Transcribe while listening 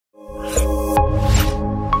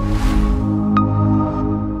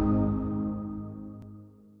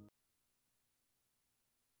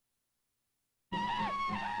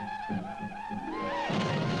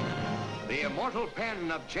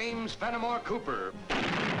pen of James Fenimore Cooper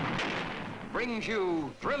brings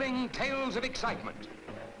you thrilling tales of excitement,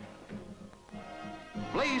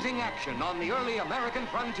 blazing action on the early American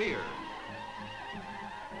frontier,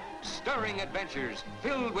 stirring adventures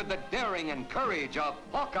filled with the daring and courage of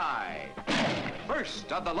Hawkeye,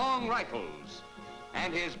 first of the long rifles,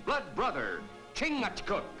 and his blood brother,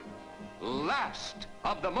 Chingachgook, last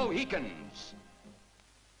of the Mohicans.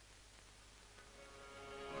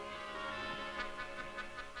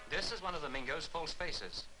 This is one of the Mingo's false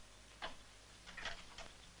faces.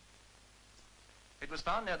 It was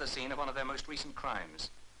found near the scene of one of their most recent crimes,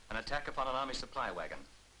 an attack upon an army supply wagon.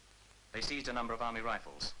 They seized a number of army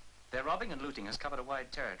rifles. Their robbing and looting has covered a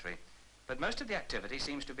wide territory, but most of the activity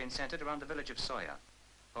seems to have been centered around the village of Sawyer.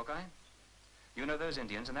 Hawkeye, you know those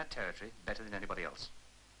Indians in that territory better than anybody else.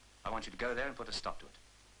 I want you to go there and put a stop to it.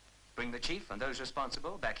 Bring the chief and those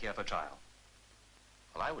responsible back here for trial.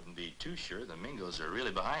 Well, I wouldn't be too sure the Mingos are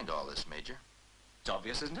really behind all this, Major. It's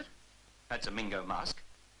obvious, isn't it? That's a Mingo mask.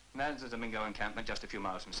 And there's a Mingo encampment just a few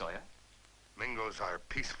miles from Sawyer. Mingos are a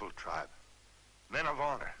peaceful tribe. Men of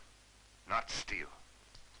honor, not steel.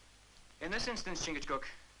 In this instance, Chingachgook,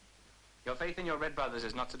 your faith in your red brothers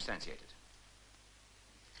is not substantiated.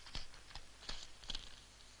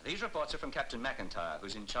 These reports are from Captain McIntyre,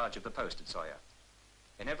 who's in charge of the post at Sawyer.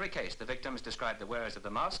 In every case, the victims describe the wearers of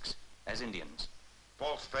the masks as Indians.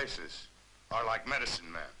 False faces are like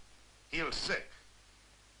medicine men. Heal sick.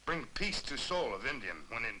 Bring peace to soul of Indian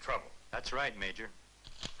when in trouble. That's right, Major.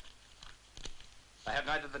 I have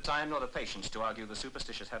neither the time nor the patience to argue the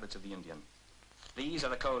superstitious habits of the Indian. These are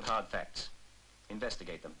the cold, hard facts.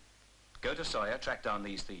 Investigate them. Go to Sawyer, track down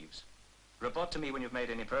these thieves. Report to me when you've made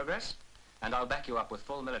any progress, and I'll back you up with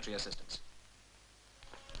full military assistance.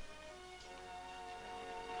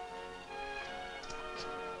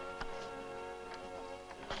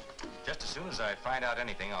 Just as soon as I find out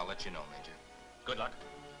anything, I'll let you know, Major. Good luck.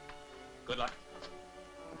 Good luck.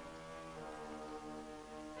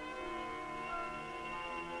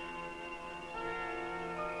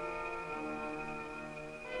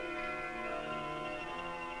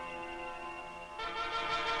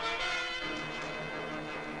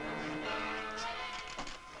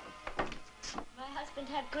 My husband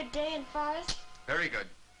had good day in forest? Very good.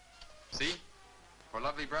 See? For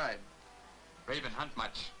lovely bride. Raven hunt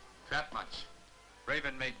much, trap much.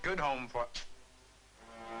 Raven made good home for...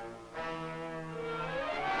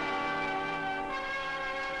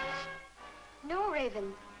 No,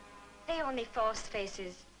 Raven. They only false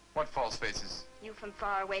faces. What false faces? You from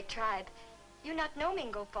faraway tribe. You not know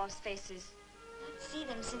Mingo False Faces. Not see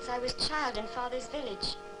them since I was child in father's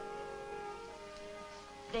village.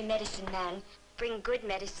 They medicine man, bring good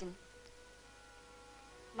medicine.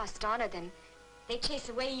 Must honor them. They chase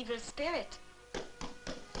away evil spirit.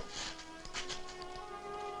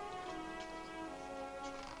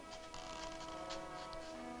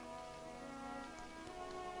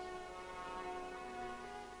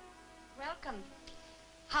 Welcome.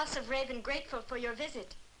 House of Raven grateful for your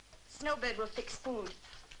visit. Snowbird will fix food.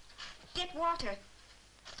 Get water.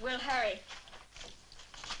 We'll hurry.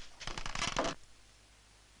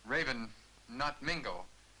 Raven, not Mingo.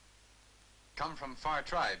 Come from far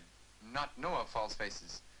tribe, not know of false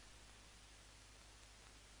faces.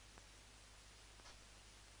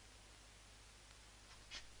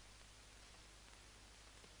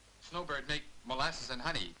 Snowbird make molasses and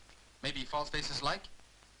honey. Maybe false faces like?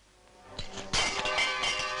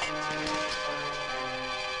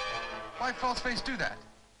 Why false face do that?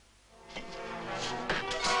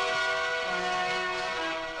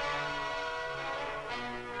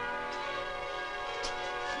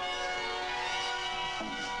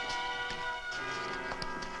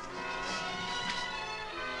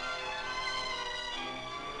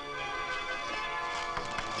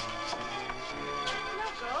 No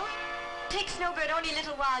go. Take Snowbird only a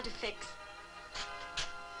little while to fix.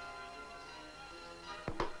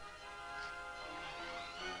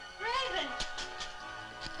 Raven!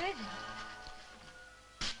 Raven.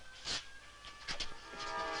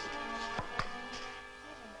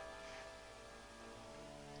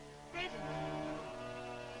 Raven.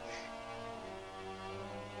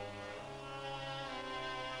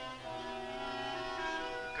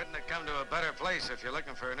 Couldn't have come to a better place if you're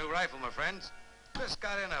looking for a new rifle, my friends. Just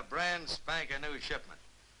got in a brand spanking new shipment.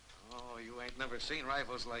 Oh, you ain't never seen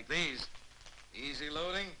rifles like these. Easy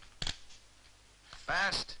loading,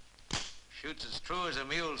 fast, shoots as true as a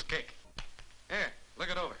mule's kick. Here, look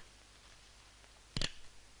it over.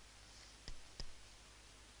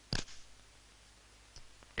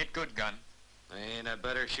 Hit good gun. Ain't a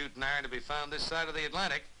better shooting iron to be found this side of the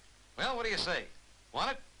Atlantic. Well, what do you say?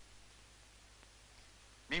 Want it?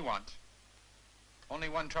 Me want. Only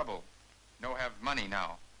one trouble. No have money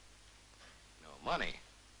now. No money?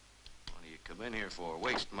 What do you come in here for?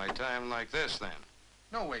 Waste my time like this, then?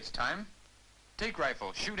 No waste time. Take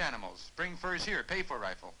rifle, shoot animals, bring furs here, pay for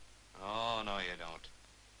rifle. Oh, no, you don't.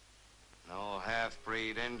 No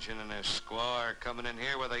half-breed Injun and his squaw are coming in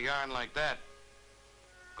here with a yarn like that.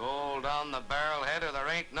 Gold on the barrelhead or there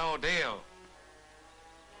ain't no deal.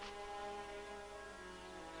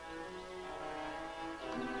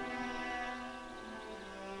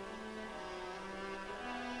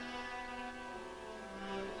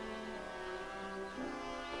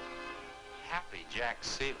 Happy Jack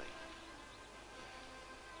Seeley.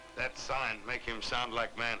 That sign make him sound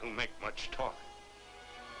like man who make much talk.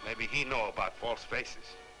 Maybe he know about false faces.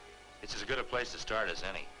 It's as good a place to start as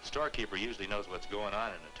any. Storekeeper usually knows what's going on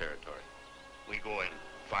in the territory. We go in,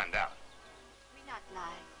 find out. We not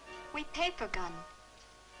lie. We pay for gun,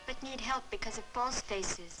 but need help because of false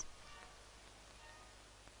faces.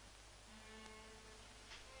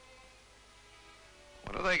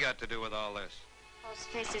 What do they got to do with all this? False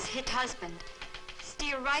faces hit husband.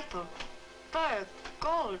 Steal rifle. Fur.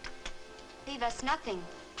 Gold. Leave us nothing.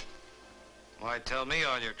 Why, tell me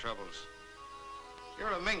all your troubles. You're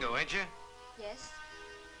a Mingo, ain't you? Yes?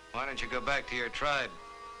 Why don't you go back to your tribe?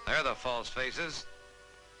 They're the false faces.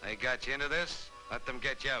 They got you into this. Let them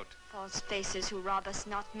get you out. False faces who rob us,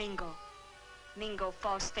 not Mingo. Mingo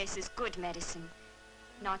false faces good medicine,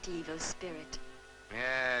 not evil spirit.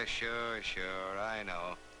 Yeah, sure, I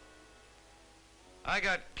know. I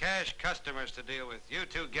got cash customers to deal with. You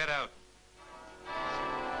two get out.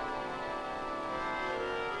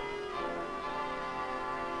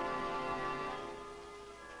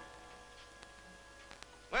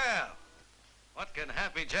 Well, what can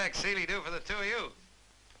Happy Jack Seeley do for the two of you?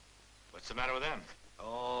 What's the matter with them?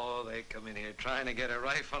 Oh, they come in here trying to get a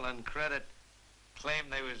rifle and credit. Claim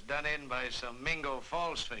they was done in by some Mingo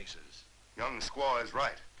False Faces. Young squaw is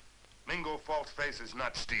right. Mingo False Faces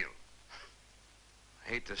not steal.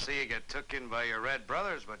 Hate to see you get took in by your red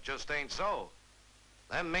brothers, but just ain't so.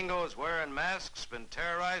 Them Mingos wearing masks been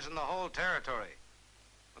terrorizing the whole territory.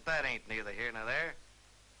 But that ain't neither here nor there.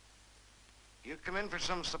 You come in for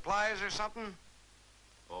some supplies or something?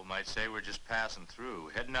 Oh, might say we're just passing through,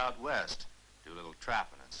 heading out west. Do a little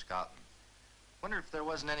trapping and scouting. Wonder if there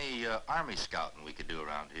wasn't any Army scouting we could do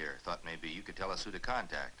around here. Thought maybe you could tell us who to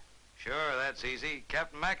contact. Sure, that's easy.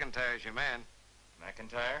 Captain McIntyre's your man.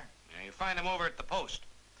 McIntyre? Yeah, you find him over at the post.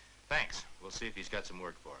 Thanks. We'll see if he's got some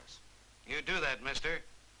work for us. You do that, mister.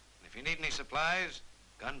 And if you need any supplies,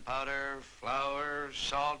 gunpowder, flour,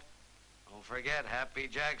 salt, don't forget, Happy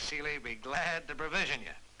Jack Seeley be glad to provision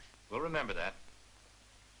you. We'll remember that.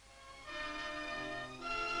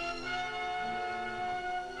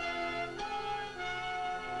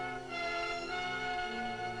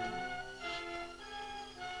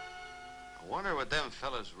 I wonder what them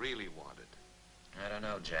fellas really wanted. I don't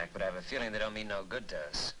know, Jack, but I have a feeling they don't mean no good to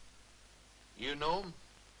us. You know 'em?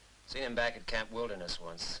 Seen them back at Camp Wilderness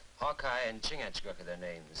once. Hawkeye and Chingachgook are their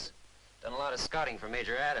names. Done a lot of scouting for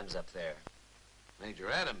Major Adams up there.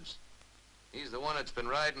 Major Adams. He's the one that's been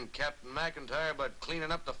riding Captain McIntyre but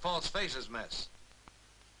cleaning up the False Faces mess.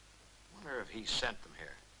 Wonder if he sent them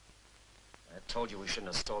here. I told you we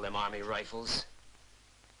shouldn't have stole them Army rifles.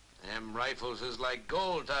 Them rifles is like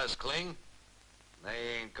gold to us, Kling.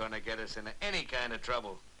 They ain't gonna get us into any kind of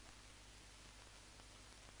trouble.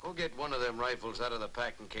 Go get one of them rifles out of the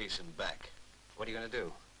packing case and back. What are you gonna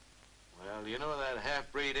do? Well, you know that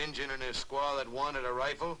half-breed Injun and his squaw that wanted a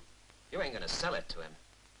rifle? You ain't gonna sell it to him.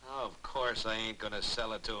 Oh, of course I ain't gonna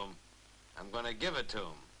sell it to him. I'm gonna give it to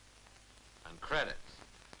him. On credit.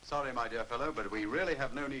 Sorry, my dear fellow, but we really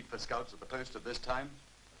have no need for scouts at the post at this time.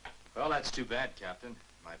 Well, that's too bad, Captain.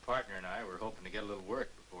 My partner and I were hoping to get a little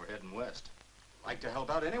work before heading west. Like to help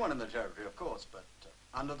out anyone in the territory, of course, but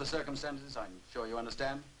under the circumstances, I'm sure you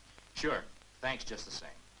understand. Sure. Thanks just the same.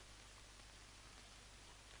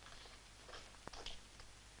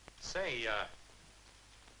 Say,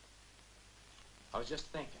 I was just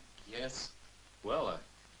thinking. Yes? Well,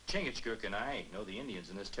 Chingachgook and I know the Indians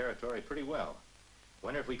in this territory pretty well.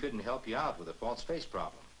 Wonder if we couldn't help you out with a false face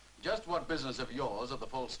problem. Just what business of yours are the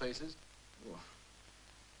False Faces? Well,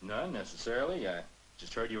 none necessarily. I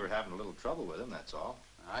just heard you were having a little trouble with them, that's all.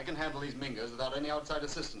 I can handle these Mingos without any outside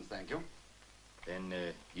assistance, thank you. Then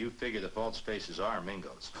you figure the false faces are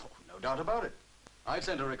Mingos. Oh, no doubt about it. I've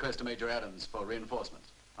sent a request to Major Adams for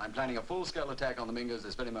reinforcements. I'm planning a full-scale attack on the Mingos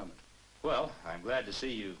this very moment. Well, I'm glad to see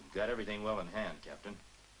you got everything well in hand, Captain.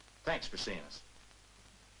 Thanks for seeing us.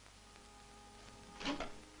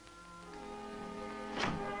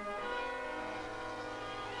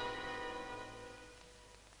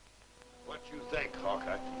 you think,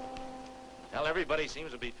 Hawkeye? Well, everybody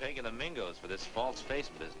seems to be pegging the Mingos for this false face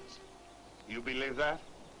business. You believe that?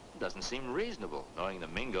 Doesn't seem reasonable, knowing the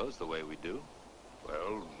Mingos the way we do.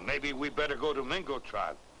 Well, maybe we better go to Mingo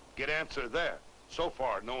tribe. Get answer there. So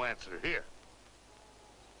far, no answer here.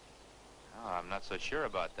 Oh, I'm not so sure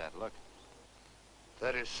about that. Look.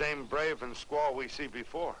 That is same brave and squaw we see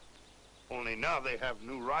before. Only now they have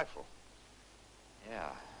new rifle. Yeah,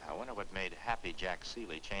 I wonder what made Happy Jack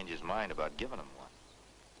Seeley change his mind about giving him one.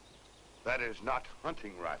 That is not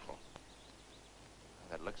hunting rifle.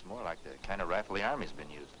 That looks more like the kind of rifle the Army's been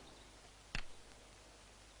using.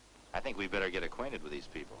 I think we better get acquainted with these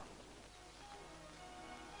people.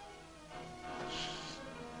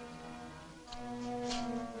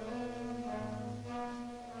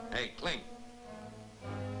 Hey, Clink.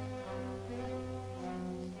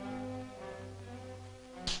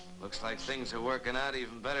 Looks like things are working out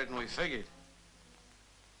even better than we figured.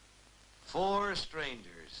 4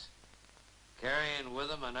 strangers, carrying with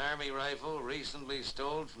them an Army rifle recently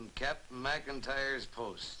stolen from Captain McIntyre's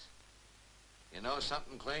post. You know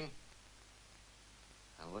something, Kling?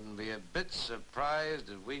 I wouldn't be a bit surprised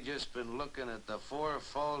if we just been looking at the 4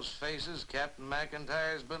 false faces Captain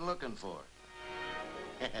McIntyre's been looking for.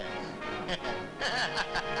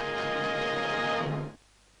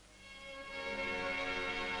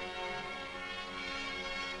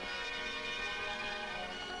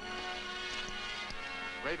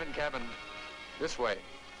 Raven cabin, this way.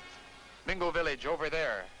 Mingo village over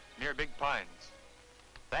there, near Big Pines.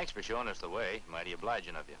 Thanks for showing us the way. Mighty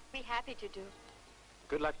obliging of you. Be happy to do.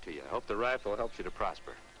 Good luck to you. I hope the rifle helps you to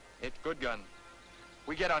prosper. It's good gun.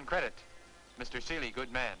 We get on credit. Mr. Seeley,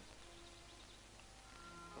 good man.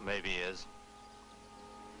 Well, maybe he is.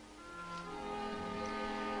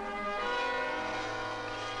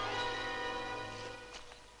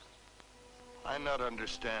 I not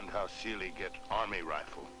understand how Seeley get Army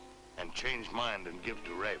rifle and change mind and give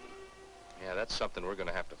to Raven. Yeah, that's something we're going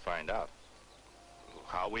to have to find out.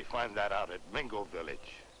 How we find that out at Mingo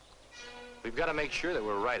village. We've got to make sure that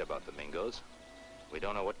we're right about the Mingos. We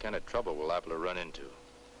don't know what kind of trouble we're liable to run into.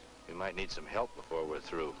 We might need some help before we're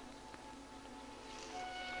through.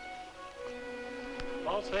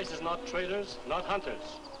 False faces not traders, not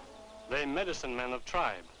hunters. They medicine men of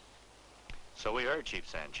tribe. So we heard,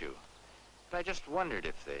 Chief Sanchu. But I just wondered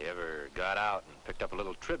if they ever got out and picked up a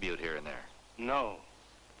little tribute here and there. No.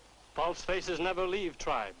 False faces never leave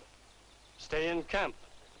tribe. Stay in camp,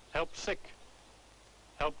 help sick,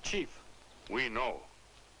 help chief. We know,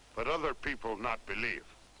 but other people not believe.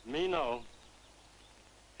 Me know.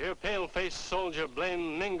 Here pale-faced soldier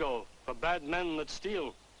blame Mingo for bad men that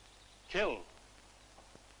steal, kill,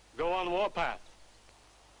 go on warpath.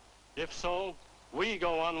 If so, we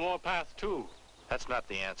go on warpath too. That's not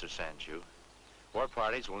the answer, Sanchu. War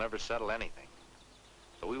parties will never settle anything.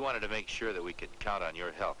 But we wanted to make sure that we could count on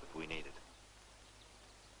your help if we needed it.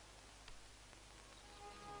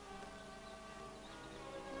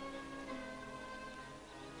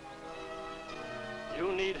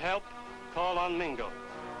 You need help, call on Mingo.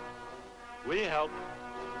 We help.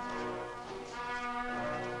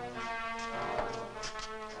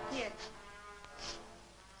 Here.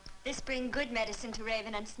 This bring good medicine to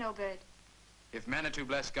Raven and Snowbird. If Manitou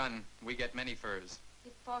bless gun, we get many furs.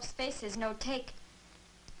 If false faces no take.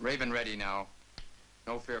 Raven ready now.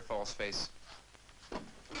 No fear, false face. There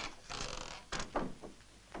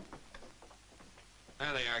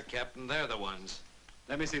they are, Captain. They're the ones.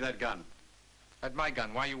 Let me see that gun. At my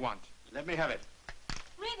gun, why you want? Let me have it.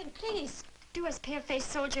 Raven, please, do as pale-faced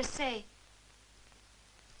soldiers say.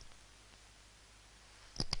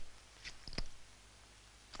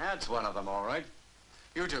 That's one of them, all right.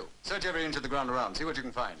 You two, search every inch of the ground around. See what you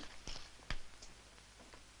can find.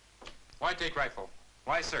 Why take rifle?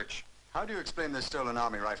 Why search? How do you explain this stolen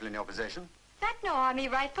Army rifle in your possession? That no Army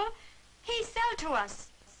rifle. He sell to us.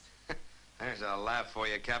 There's a laugh for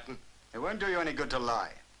you, Captain. It won't do you any good to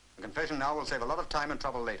lie. A confession now will save a lot of time and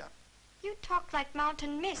trouble later. You talk like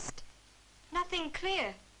mountain mist. Nothing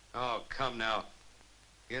clear. Oh, come now.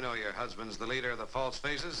 You know your husband's the leader of the false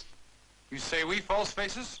faces. You say we false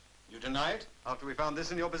faces? You deny it, after we found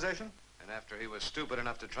this in your possession? And after he was stupid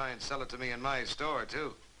enough to try and sell it to me in my store,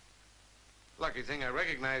 too. Lucky thing I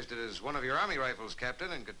recognized it as one of your Army rifles,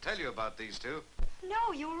 Captain, and could tell you about these two.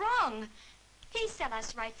 No, you wrong. He sell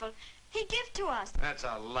us rifle. He give to us. That's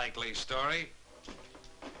a likely story.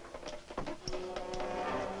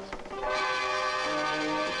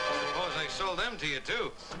 Suppose I sold them to you,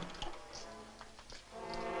 too.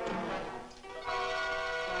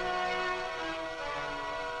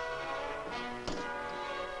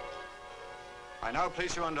 I now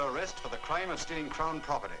place you under arrest for the crime of stealing Crown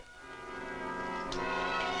property.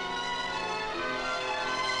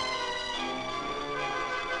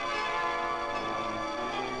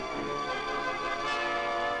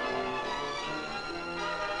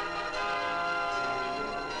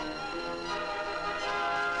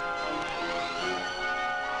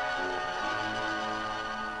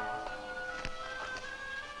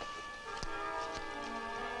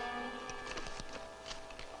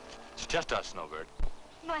 Just us, Snowbird.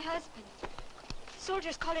 My husband.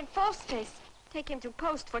 Soldiers call him False Face. Take him to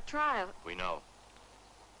post for trial. We know.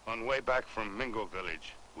 On way back from Mingo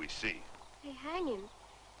village, we see. They hang him.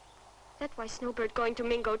 That's why Snowbird going to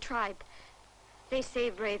Mingo tribe. They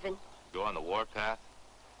save Raven. Go on the warpath?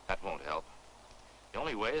 That won't help. The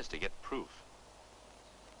only way is to get proof.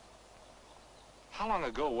 How long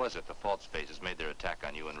ago was it the False Faces made their attack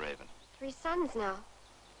on you and Raven? 3 sons now.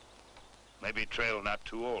 Maybe trail not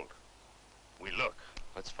too old. We look.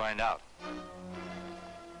 Let's find out.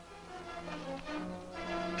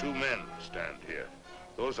 2 men stand here.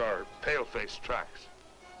 Those are pale-face tracks.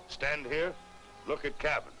 Stand here, look at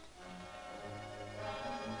cabin.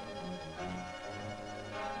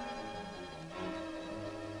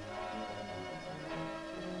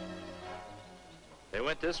 They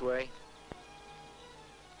went this way.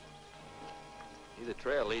 The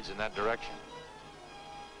trail leads in that direction.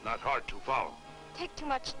 Not hard to follow. Take too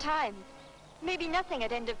much time. Maybe nothing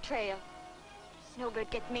at end of trail.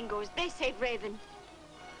 Snowbird get Mingos. They save Raven.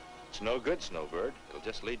 It's no good, Snowbird. It'll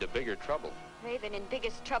just lead to bigger trouble. Raven in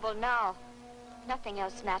biggest trouble now. Nothing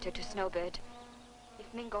else matter to Snowbird.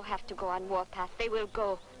 If Mingo have to go on warpath, they will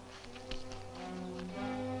go.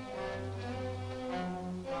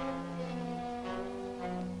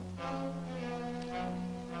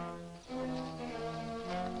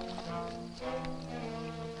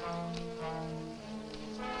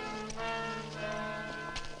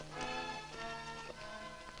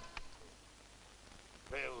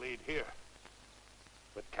 Here,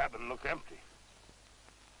 but cabin look empty.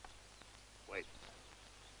 Wait,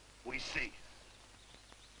 we see.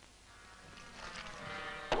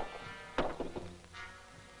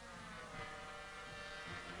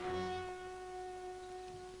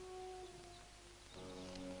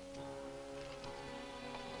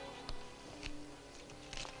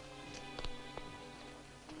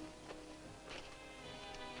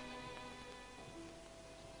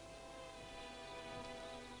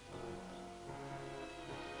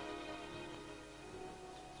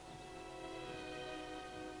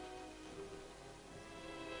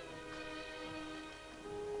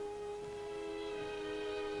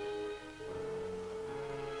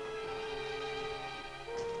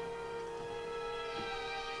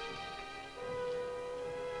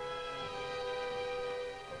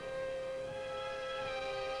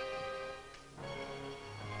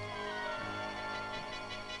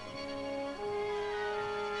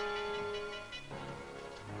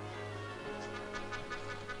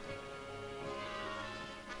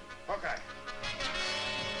 Hawkeye.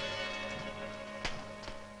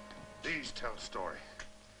 These tell story.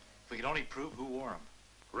 If we could only prove who wore 'em.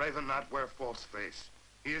 Raven not wear false face.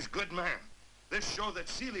 He is good man. This show that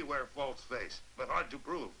Seeley wear false face, but hard to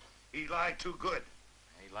prove. He lied too good.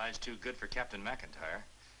 He lies too good for Captain McIntyre,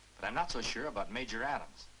 but I'm not so sure about Major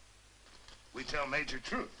Adams. We tell Major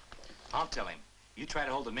truth. I'll tell him. You try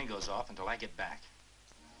to hold the Mingos off until I get back.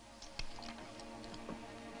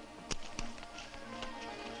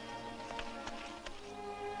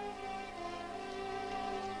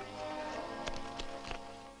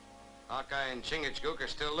 Hawkeye and Chingachgook are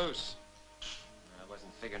still loose. I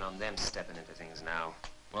wasn't figuring on them stepping into things now.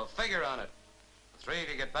 Well, figure on it. The 3 of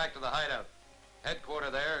you get back to the hideout.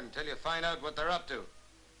 Headquarter there until you find out what they're up to.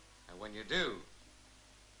 And when you do,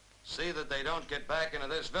 see that they don't get back into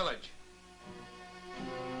this village.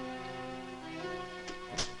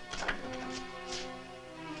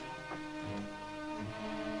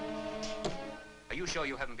 Are you sure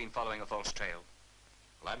you haven't been following a false trail?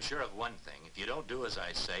 Well, I'm sure of one thing. If you don't do as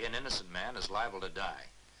I say, an innocent man is liable to die.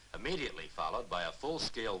 Immediately followed by a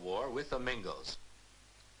full-scale war with the Mingos.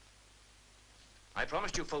 I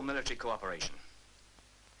promised you full military cooperation.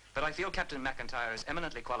 But I feel Captain McIntyre is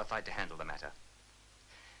eminently qualified to handle the matter.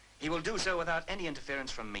 He will do so without any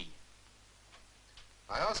interference from me.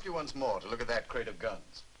 I ask you once more to look at that crate of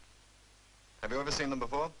guns. Have you ever seen them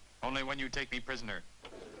before? Only when you take me prisoner.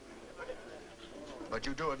 But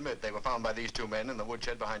you do admit they were found by these 2 men in the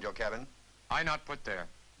woodshed behind your cabin? I not put there.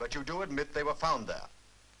 But you do admit they were found there?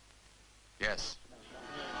 Yes.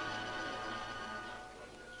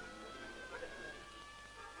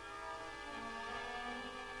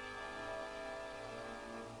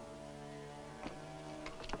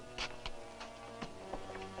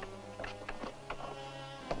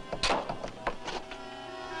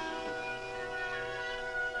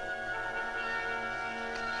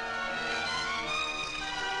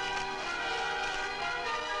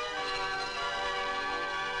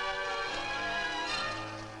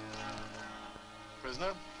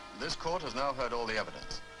 prisoner, this court has now heard all the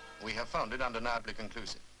evidence. We have found it undeniably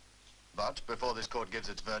conclusive. But before this court gives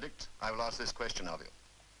its verdict, I will ask this question of you.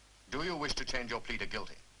 Do you wish to change your plea to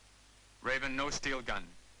guilty? Raven, no steel gun.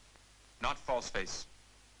 Not false face.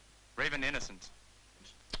 Raven, innocent.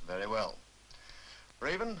 Very well.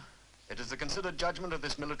 Raven, it is the considered judgment of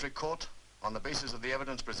this military court, on the basis of the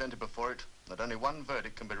evidence presented before it, that only one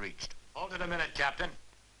verdict can be reached. Hold it a minute, Captain.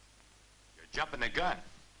 You're jumping the gun.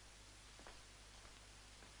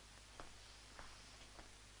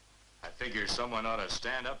 I figure someone ought to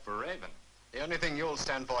stand up for Raven. The only thing you'll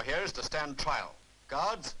stand for here is to stand trial.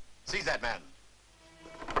 Guards, seize that man.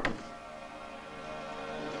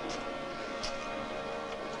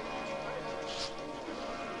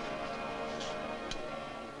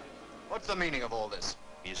 What's the meaning of all this?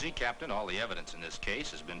 You see, Captain, all the evidence in this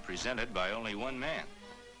case has been presented by only one man.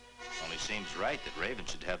 Only seems right that Raven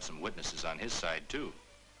should have some witnesses on his side, too.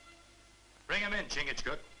 Bring him in,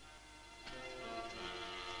 Chingachgook.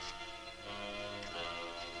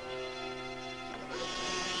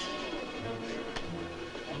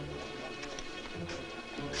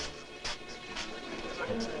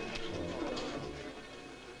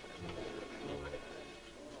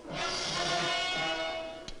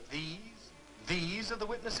 These are the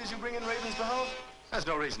witnesses you bring in Raven's behalf? There's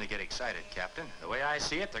no reason to get excited, Captain. The way I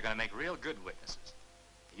see it, they're going to make real good witnesses.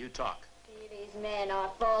 You talk. These men are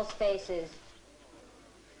false faces.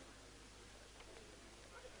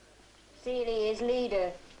 Seeley is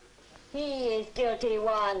leader. He is guilty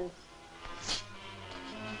one.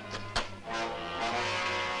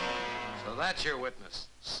 So that's your witness,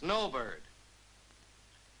 Snowbird.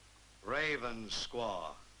 Raven's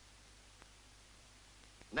squaw.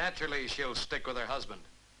 Naturally, she'll stick with her husband.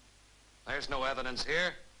 There's no evidence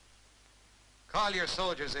here. Call your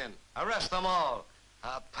soldiers in. Arrest them all.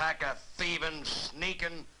 A pack of thieving,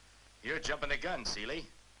 sneaking... You're jumping the gun, Seeley.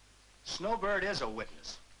 Snowbird is a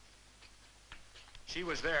witness. She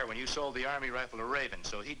was there when you sold the Army rifle to Raven,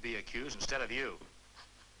 so he'd be accused instead of you.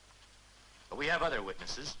 But we have other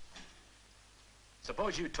witnesses.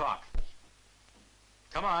 Suppose you talk.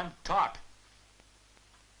 Come on, talk.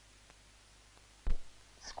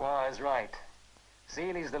 Squaw is right.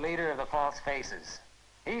 Seeley's the leader of the False Faces.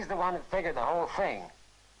 He's the one that figured the whole thing.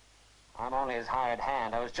 I'm only his hired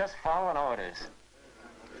hand. I was just following orders.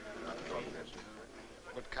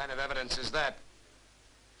 What kind of evidence is that?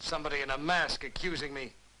 Somebody in a mask accusing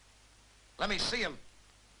me. Let me see him.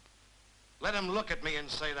 Let him look at me and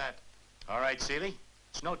say that. All right, Seeley.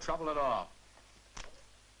 It's no trouble at all.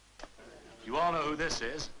 You all know who this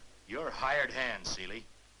is. You're hired hand, Seeley.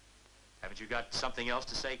 Haven't you got something else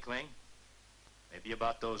to say, Kling? Maybe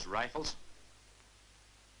about those rifles?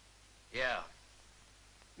 Yeah.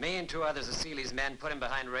 Me and two others of Seeley's men put him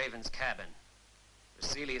behind Raven's cabin. It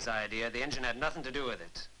was Seeley's idea. The engine had nothing to do with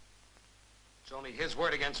it. It's only his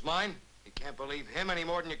word against mine. You can't believe him any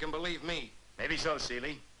more than you can believe me. Maybe so,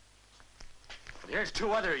 Seeley. But here's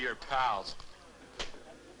two other of your pals.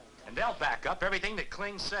 And they'll back up everything that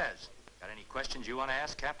Kling says. Got any questions you want to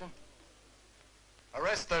ask, Captain?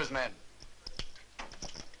 Arrest those men.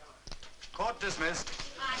 Court dismissed.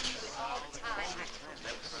 I knew it all the time.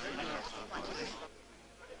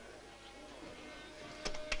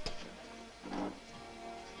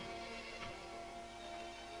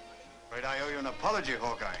 Afraid I owe you an apology,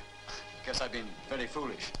 Hawkeye. Guess I've been very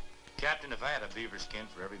foolish. Captain, if I had a beaver skin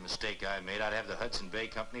for every mistake I made, I'd have the Hudson Bay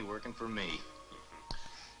Company working for me.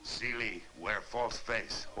 Seeley wear false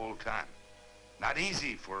face whole time. Not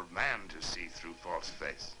easy for man to see through false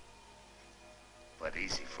face, but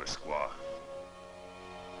easy for squaw.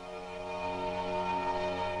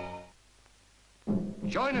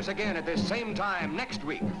 Join us again at this same time next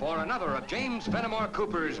week for another of James Fenimore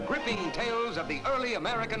Cooper's gripping tales of the early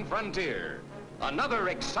American frontier. Another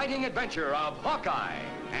exciting adventure of Hawkeye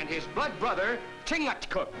and his blood brother,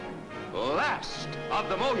 Chingachgook, last of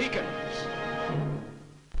the Mohicans.